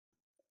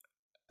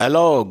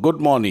Hello,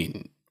 good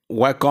morning.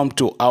 Welcome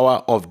to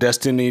Hour of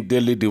Destiny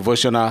Daily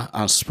Devotional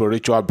and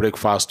Spiritual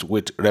Breakfast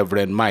with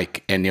Reverend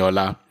Mike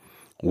Eniola.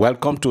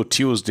 Welcome to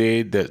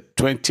Tuesday, the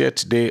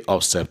 20th day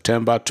of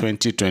September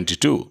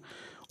 2022.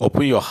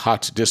 Open your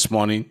heart this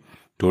morning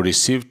to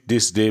receive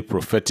this day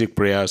prophetic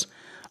prayers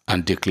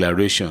and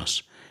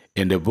declarations.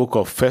 In the book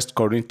of 1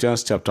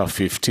 Corinthians chapter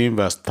 15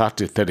 verse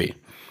 33.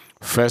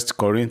 1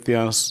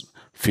 Corinthians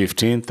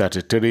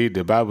 15:33,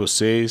 the Bible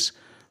says,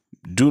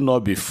 Do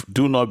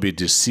not be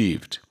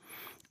deceived.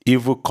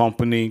 Evil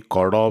company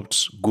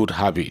corrupts good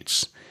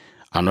habits.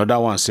 Another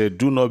one said,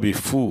 do not be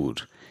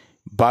fooled.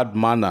 Bad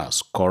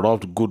manners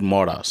corrupt good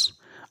morals.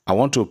 I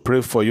want to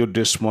pray for you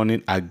this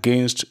morning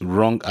against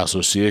wrong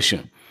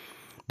association.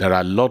 There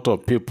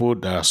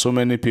are so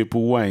many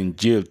people who are in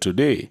jail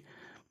today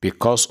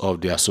because of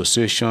the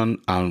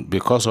association and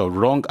because of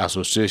wrong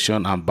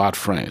association and bad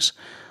friends.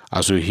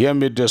 As you hear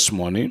me this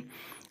morning,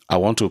 I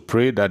want to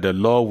pray that the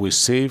Lord will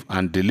save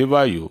and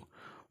deliver you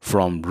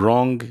from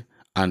wrong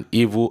and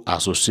evil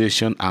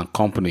association and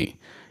company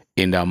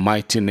in the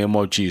mighty name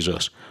of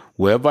Jesus.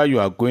 Wherever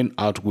you are going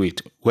out with,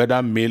 whether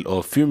male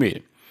or female,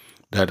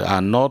 that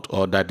are not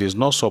or that is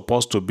not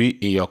supposed to be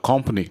in your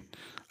company,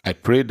 I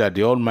pray that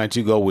the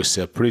Almighty God will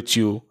separate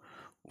you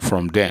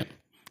from them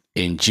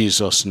in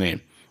Jesus'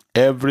 name.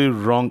 Every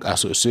wrong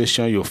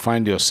association you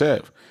find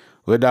yourself,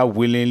 whether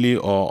willingly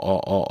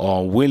or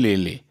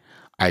unwillingly,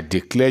 I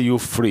declare you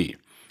free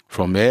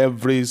from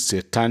every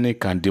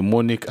satanic and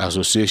demonic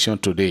association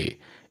today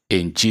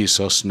in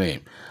Jesus'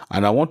 name.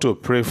 And I want to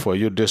pray for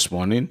you this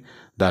morning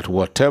that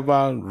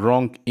whatever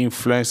wrong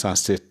influence and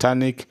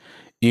satanic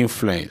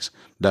influence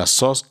that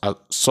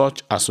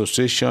such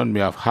association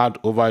may have had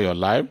over your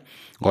life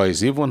or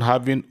is even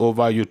having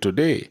over you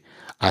today,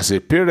 as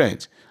a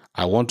parent,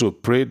 I want to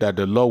pray that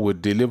the Lord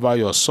will deliver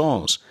your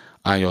sons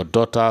and your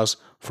daughters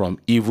from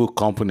evil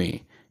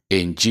company.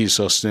 In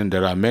Jesus' name,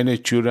 there are many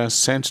children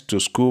sent to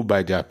school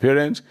by their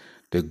parents.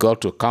 They go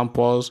to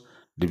campus,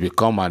 they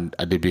become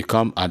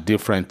a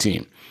different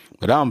team.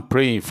 But I'm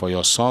praying for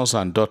your sons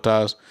and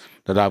daughters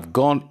that have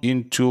gone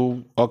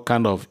into all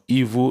kind of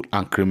evil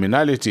and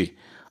criminality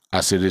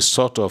as a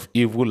result of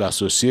evil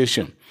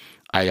association.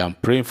 I am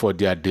praying for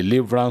their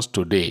deliverance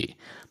today,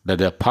 that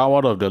the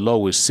power of the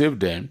Lord will save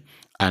them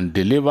and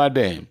deliver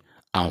them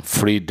and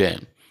free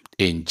them.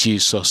 In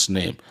Jesus'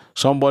 name.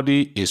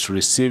 Somebody is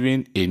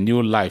receiving a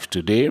new life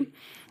today.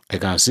 I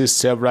can see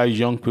several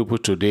young people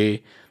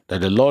today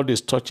that the Lord is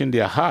touching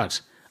their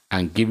hearts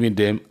and giving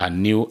them a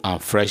new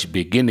and fresh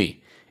beginning.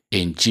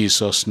 In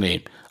Jesus'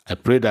 name. I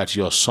pray that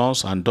your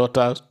sons and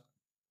daughters,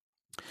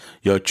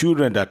 your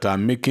children that are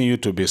making you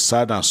to be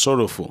sad and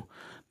sorrowful,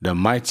 the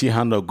mighty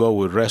hand of God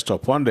will rest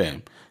upon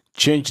them,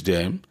 change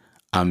them,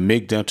 and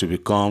make them to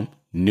become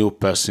new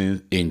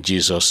persons in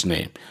Jesus'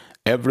 name.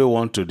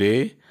 Everyone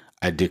today,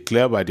 I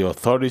declare by the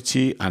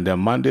authority and the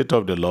mandate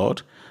of the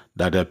Lord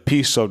that the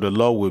peace of the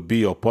Lord will be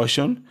your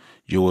portion.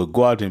 You will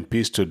go out in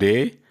peace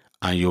today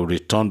and you will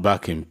return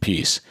back in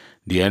peace.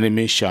 The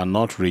enemy shall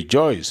not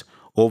rejoice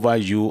over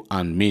you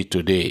and me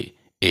today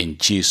in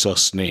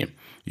Jesus' name.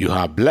 You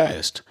are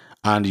blessed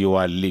and you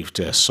are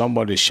lifted.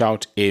 Somebody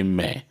shout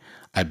amen.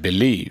 I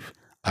believe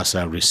as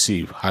I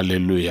receive.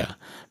 Hallelujah.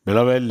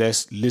 Beloved,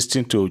 let's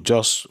listen to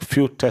just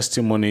few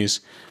testimonies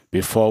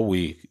before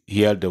we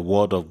hear the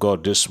word of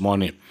God this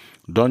morning.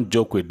 Don't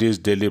joke with these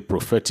daily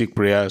prophetic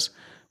prayers.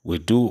 We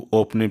do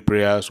opening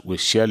prayers, we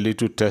share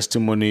little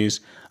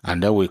testimonies,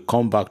 and then we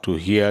come back to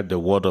hear the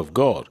word of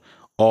God,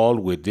 all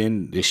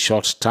within a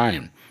short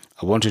time.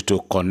 I want you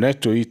to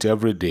connect to it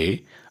every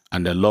day,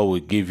 and the Lord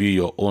will give you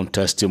your own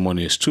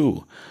testimonies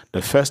too.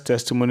 The first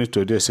testimony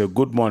today says,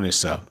 good morning,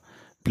 sir.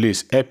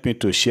 Please help me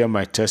to share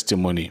my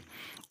testimony.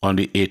 On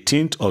the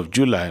 18th of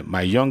July,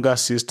 my younger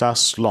sister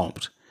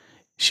slumped.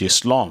 She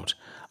slumped,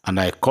 and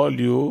I call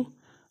you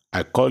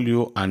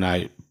and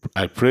I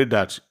pray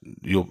that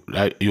you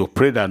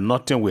pray that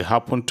nothing will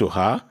happen to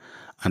her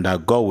and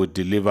that God will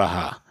deliver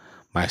her.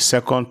 My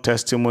second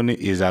testimony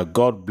is that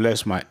God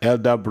blessed my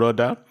elder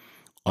brother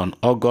in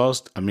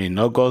August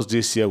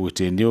this year with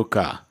a new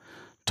car.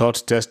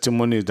 Third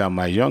testimony is that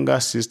my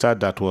younger sister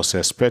that was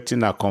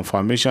expecting a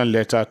confirmation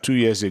letter 2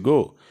 years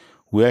ago,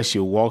 where she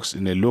works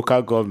in a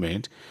local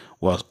government,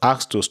 was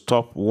asked to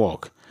stop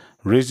work.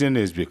 Reason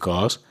is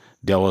because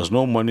there was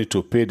no money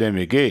to pay them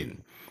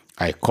again.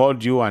 I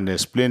called you and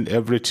explained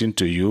everything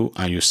to you,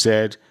 and you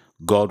said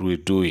God will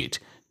do it.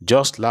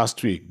 Just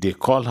last week, they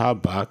called her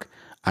back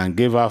and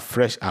gave her a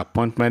fresh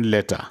appointment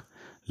letter.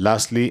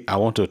 Lastly, I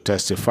want to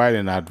testify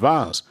in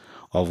advance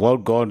of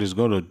what God is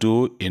going to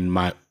do in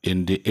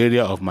the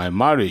area of my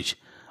marriage,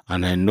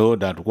 and I know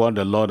that what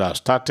the Lord has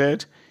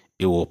started,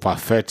 He will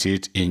perfect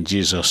it in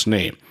Jesus'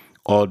 name.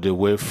 All the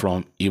way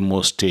from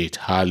Imo State.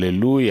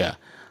 Hallelujah.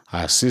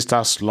 Her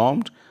sister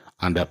slumped,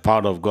 and the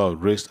power of God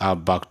raised her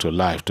back to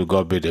life. To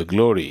God be the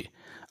glory.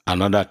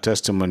 Another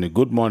testimony.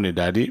 Good morning,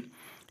 Daddy.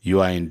 You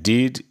are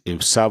indeed a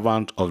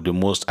servant of the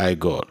Most High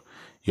God.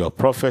 Your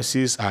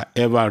prophecies are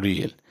ever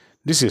real.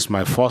 This is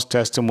my first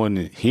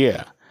testimony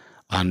here,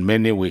 and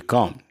many will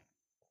come.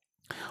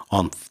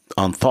 On,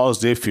 on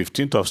Thursday,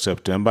 15th of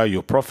September,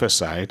 you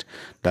prophesied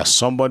that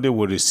somebody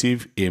will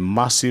receive a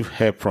massive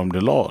help from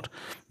the Lord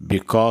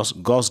because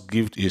God's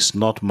gift is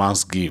not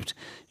man's gift.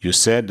 You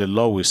said the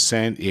Lord will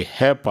send a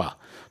helper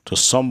to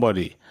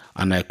somebody,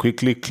 and I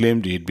quickly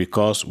claimed it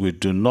because we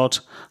do not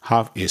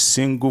have a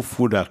single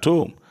food at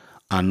home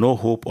and no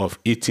hope of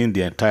eating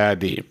the entire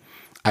day.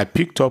 I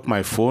picked up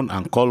my phone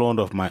and called one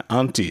of my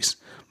aunties,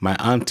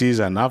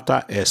 and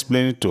after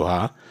explaining to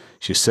her,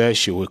 she said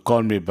she will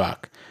call me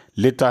back.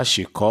 Later,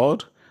 she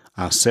called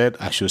and said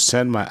I should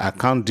send my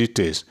account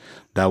details,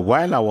 that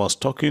while I was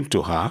talking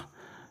to her,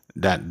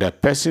 that the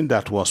person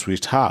that was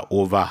with her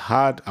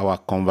overheard our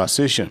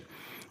conversation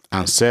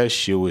and said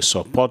she will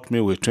support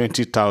me with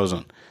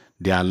 20,000.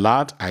 The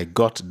alert I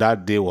got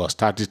that day was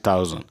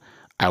 30,000.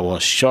 I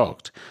was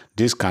shocked.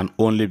 This can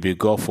only be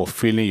God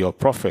fulfilling your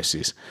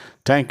prophecies.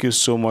 Thank you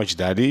so much,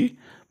 Daddy.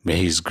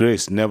 May His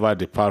grace never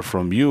depart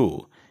from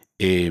you.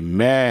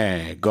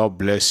 Amen. God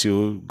bless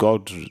you.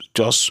 God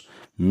just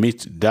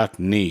meet that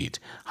need.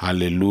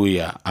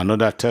 Hallelujah.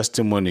 Another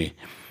testimony.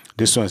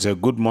 This one says,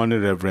 good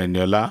morning, Reverend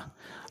Yola.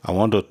 I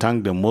want to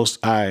thank the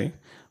Most High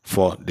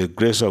for the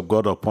grace of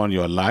God upon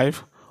your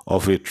life.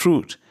 Of a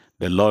truth,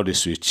 the Lord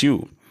is with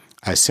you.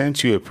 I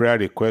sent you a prayer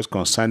request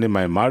concerning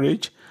my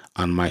marriage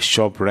and my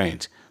shop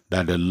rent,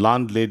 that the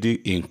landlady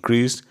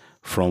increased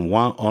from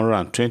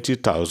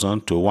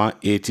 120,000 to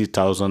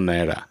 180,000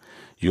 naira.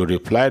 You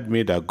replied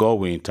me that God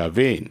will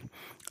intervene,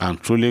 and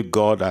truly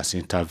God has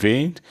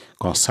intervened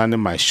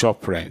concerning my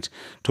shop rent.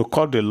 To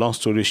cut the long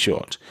story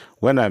short,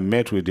 when I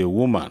met with the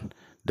woman,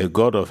 the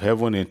God of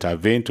heaven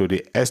intervened to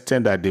the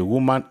extent that the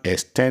woman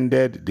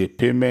extended the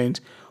payment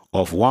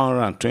of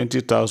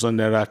 120,000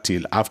 naira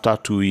till after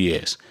 2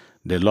 years.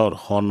 The Lord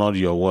honored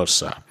your word,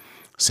 sir.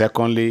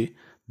 Secondly,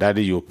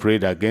 Daddy, you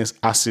prayed against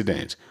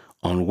accident.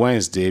 On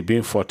Wednesday,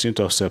 being 14th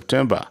of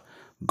September,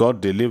 God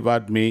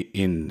delivered me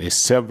in a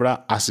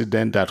several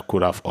accidents that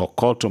could have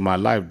occurred to my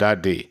life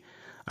that day.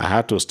 I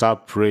had to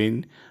start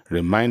praying,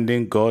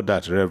 reminding God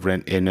that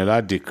Reverend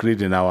Eniola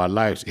decreed in our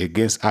lives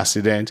against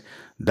accident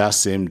that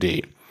same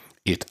day.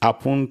 It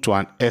happened to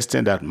an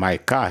extent that my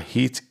car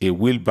hit a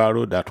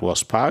wheelbarrow that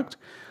was parked,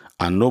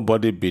 and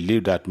nobody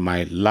believed that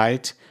my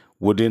light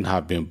wouldn't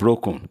have been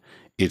broken.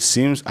 It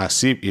seems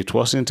as if it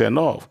wasn't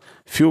enough.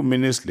 Few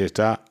minutes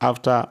later,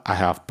 after I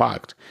have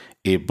parked,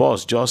 a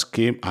bus just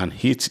came and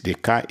hit the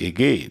car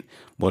again.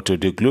 But to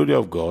the glory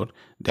of God,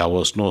 there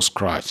was no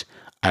scratch.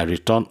 I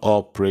return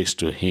all praise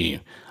to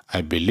Him.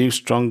 I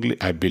believe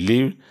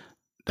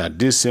that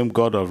this same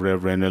God of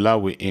Reverend Ella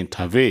will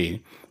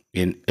intervene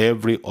in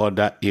every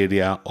other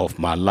area of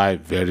my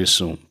life very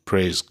soon.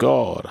 Praise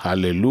God.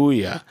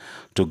 Hallelujah.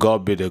 To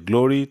God be the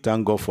glory.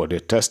 Thank God for the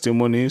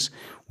testimonies.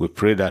 We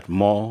pray that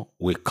more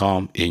will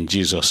come in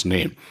Jesus'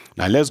 name.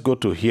 Now let's go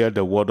to hear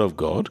the word of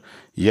God.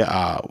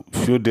 A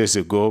few days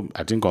ago,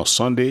 I think on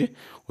Sunday,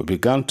 we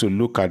began to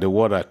look at the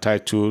word I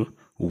titled,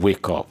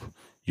 Wake Up.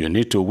 You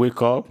need to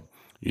wake up.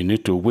 You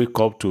need to wake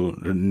up to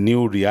the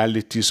new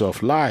realities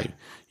of life.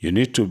 You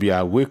need to be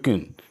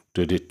awakened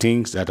to the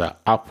things that are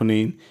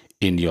happening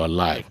in your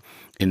life.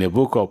 In the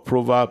book of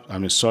Proverbs,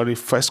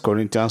 1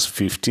 Corinthians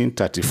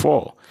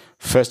 15:34.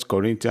 1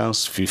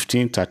 Corinthians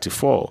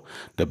 15:34.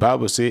 The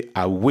Bible says,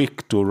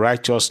 awake to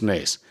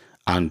righteousness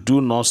and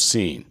do not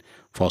sin,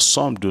 for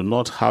some do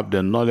not have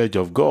the knowledge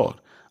of God.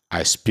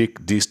 I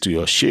speak this to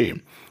your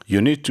shame.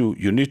 You need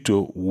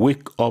to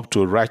wake up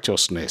to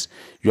righteousness.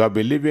 You have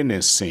been living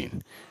in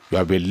sin. You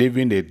have been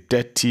living a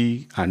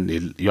dirty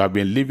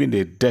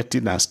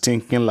and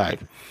stinking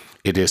life.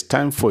 It is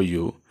time for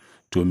you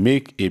to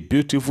make a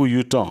beautiful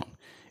U-turn.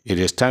 It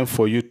is time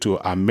for you to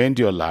amend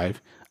your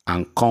life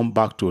and come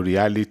back to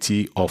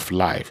reality of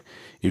life.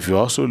 If you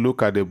also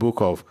look at the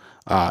book of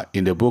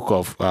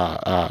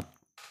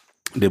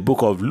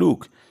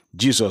Luke,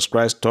 Jesus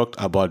Christ talked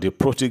about the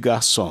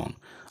prodigal son,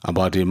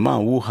 about a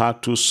man who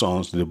had two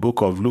sons. The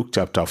book of Luke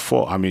chapter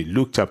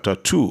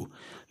 2.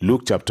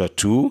 Luke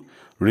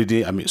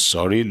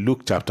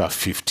chapter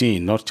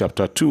 15, not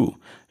chapter 2.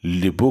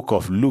 The book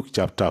of Luke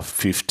chapter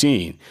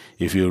 15,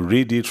 if you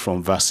read it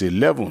from verse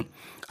 11,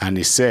 and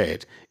he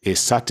said, a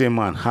certain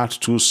man had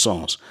two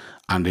sons,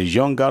 and the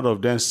younger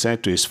of them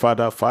said to his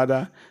father,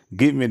 Father,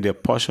 give me the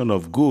portion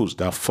of goods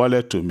that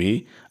falleth to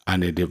me,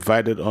 and he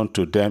divided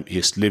unto them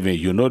his living.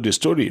 You know the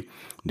story.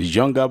 The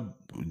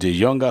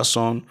younger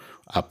son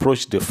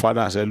approached the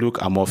father and said,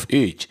 look, I'm of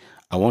age.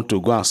 I want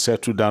to go and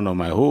settle down on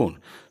my own.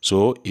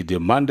 So he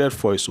demanded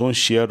for his own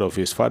share of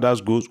his father's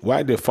goods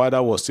while the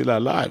father was still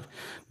alive.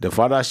 The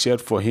father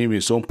shared for him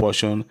his own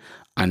portion,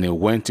 and he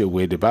went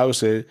away. The Bible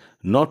says,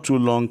 not too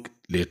long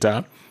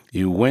later,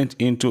 he went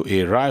into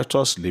a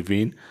riotous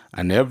living,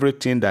 and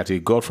everything that he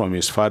got from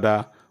his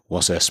father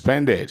was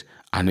expended,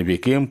 and he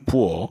became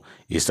poor.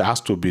 He has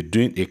to be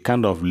doing a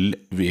kind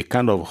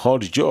of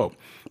hard job.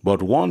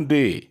 But one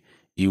day,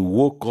 he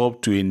woke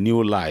up to a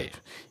new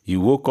life. He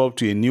woke up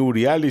to a new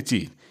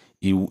reality.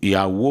 He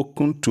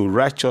awoken to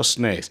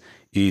righteousness.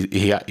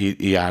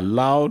 He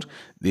allowed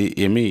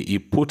he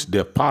put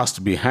the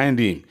past behind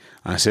him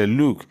and said,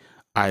 look,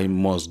 I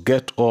must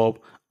get up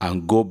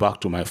and go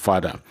back to my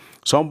Father.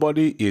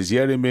 Somebody is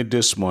hearing me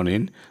this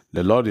morning.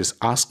 The Lord is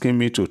asking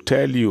me to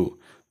tell you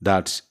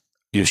that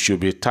you should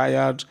be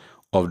tired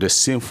of the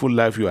sinful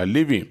life you are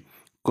living.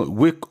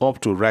 Wake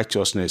up to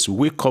righteousness.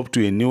 Wake up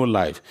to a new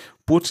life.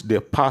 Put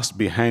the past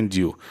behind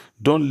you.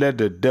 Don't let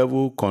the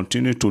devil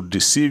continue to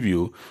deceive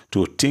you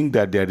to think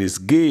that there is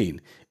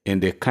gain in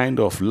the kind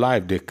of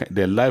life,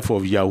 the life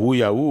of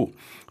yahoo,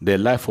 the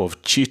life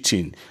of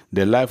cheating,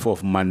 the life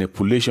of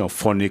manipulation,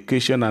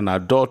 fornication, and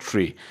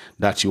adultery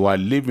that you are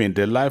living,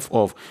 the life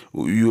of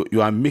you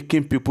are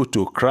making people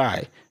to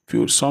cry.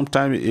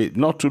 Sometime,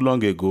 not too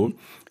long ago,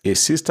 a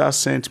sister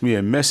sent me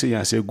a message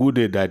and said, "Good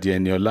day, Daddy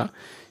Eniola."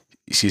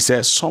 She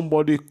said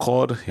somebody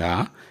called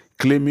her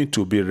claiming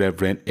to be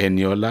Reverend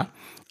Eniola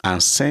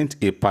and sent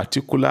a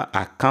particular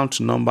account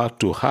number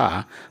to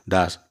her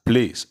that,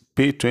 "Please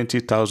pay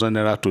 20,000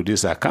 naira to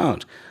this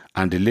account."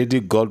 And the lady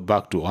got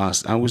back to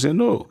us and we said,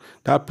 "No,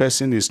 that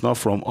person is not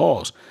from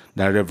us.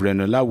 That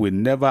Reverend Eniola will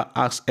never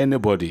ask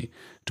anybody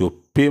to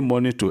pay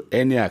money to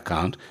any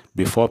account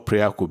before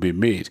prayer could be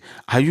made."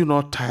 Are you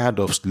not tired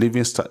of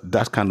living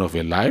that kind of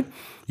a life?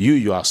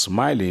 You are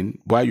smiling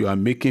while you are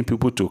making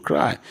people to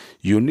cry.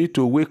 You need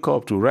to wake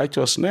up to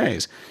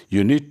righteousness.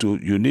 You need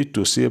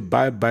to say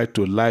bye-bye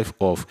to life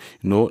of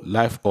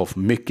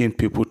making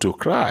people to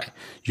cry.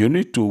 You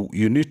need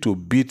to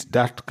beat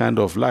that kind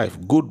of life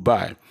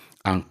goodbye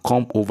and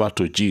come over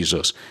to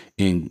Jesus.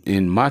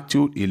 In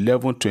Matthew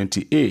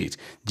 11:28,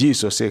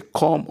 Jesus said,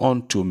 "Come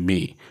unto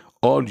me,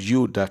 all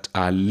you that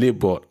are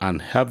labored and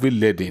heavy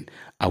laden,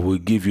 I will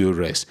give you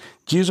rest."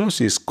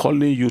 Jesus is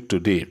calling you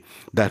today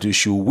that you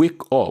should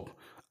wake up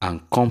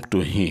and come to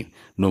him.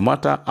 No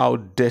matter how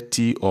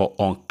dirty or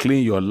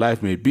unclean your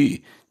life may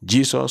be,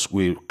 Jesus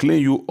will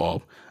clean you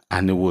up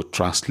and he will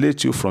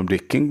translate you from the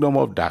kingdom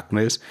of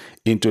darkness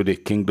into the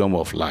kingdom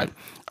of light.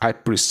 I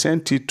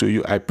present it to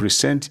you. I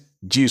present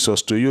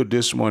Jesus to you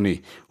this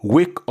morning.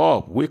 Wake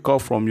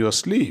up from your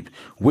sleep,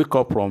 wake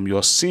up from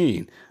your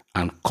sin,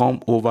 and come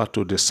over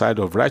to the side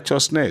of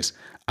righteousness,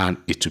 and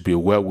it will be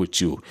well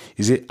with you.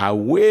 He said,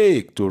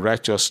 "Awake to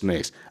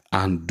righteousness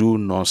and do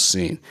not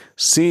sin."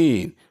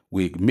 Sin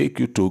will make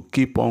you to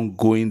keep on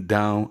going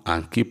down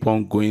and keep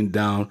on going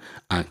down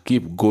and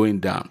keep going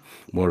down.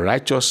 But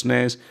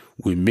righteousness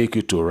will make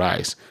you to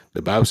rise.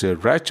 The Bible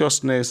says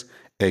righteousness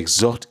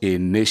exalts a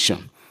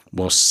nation,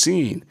 but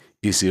sin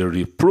is a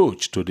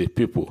reproach to the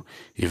people.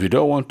 If you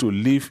don't want to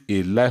live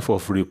a life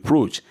of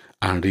reproach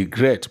and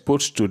regret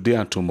both today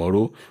and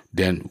tomorrow,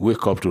 then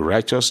wake up to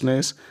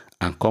righteousness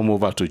and come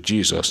over to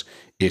Jesus.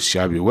 It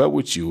shall be well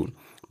with you.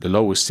 The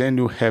Lord will send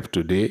you help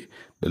today.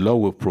 The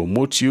Lord will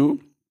promote you.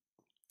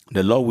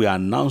 The Lord will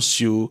announce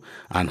you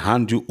and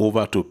hand you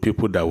over to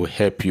people that will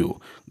help you.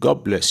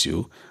 God bless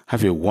you.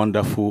 Have a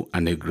wonderful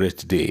and a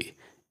great day.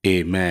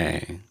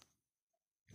 Amen.